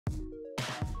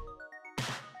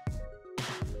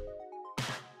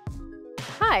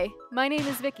Hi, my name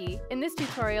is Vicky. In this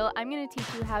tutorial, I'm going to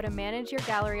teach you how to manage your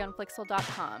gallery on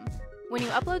Flixel.com. When you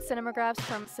upload Cinemagraphs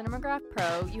from Cinemagraph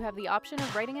Pro, you have the option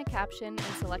of writing a caption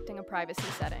and selecting a privacy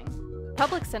setting.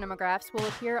 Public Cinemagraphs will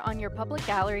appear on your public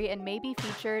gallery and may be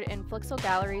featured in Flixel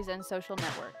galleries and social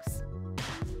networks.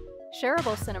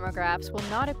 Shareable Cinemagraphs will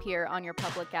not appear on your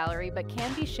public gallery but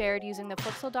can be shared using the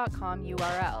Flixel.com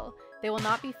URL. They will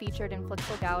not be featured in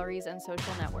Flixel galleries and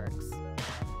social networks.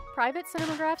 Private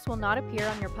Cinemagraphs will not appear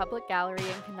on your public gallery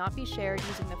and cannot be shared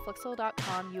using the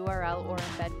Flixel.com URL or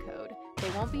embed code. They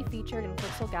won't be featured in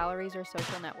Flixel galleries or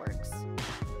social networks.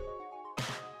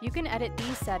 You can edit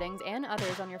these settings and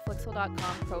others on your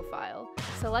Flixel.com profile.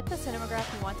 Select the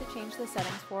Cinemagraph you want to change the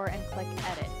settings for and click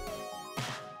Edit.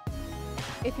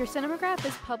 If your Cinemagraph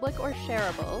is public or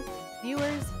shareable,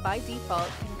 viewers, by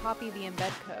default, can copy the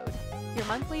embed code. Your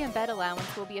monthly embed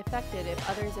allowance will be affected if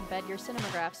others embed your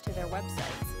Cinemagraphs to their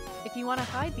websites. If you want to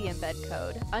hide the embed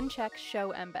code, uncheck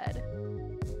Show Embed.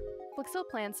 Flixel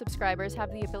Plan subscribers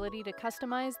have the ability to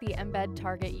customize the embed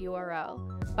target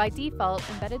URL. By default,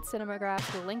 embedded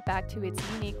Cinemagraphs will link back to its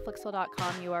unique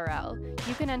Flixel.com URL.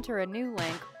 You can enter a new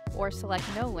link or select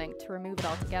No Link to remove it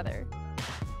altogether.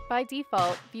 By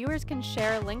default, viewers can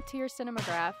share a link to your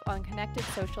Cinemagraph on connected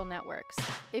social networks.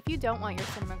 If you don't want your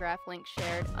Cinemagraph link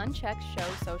shared, uncheck Show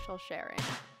Social Sharing.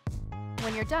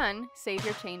 When you're done, save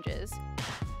your changes.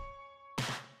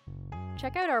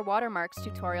 Check out our Watermarks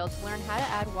tutorial to learn how to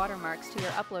add watermarks to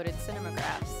your uploaded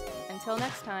Cinemagraphs. Until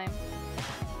next time.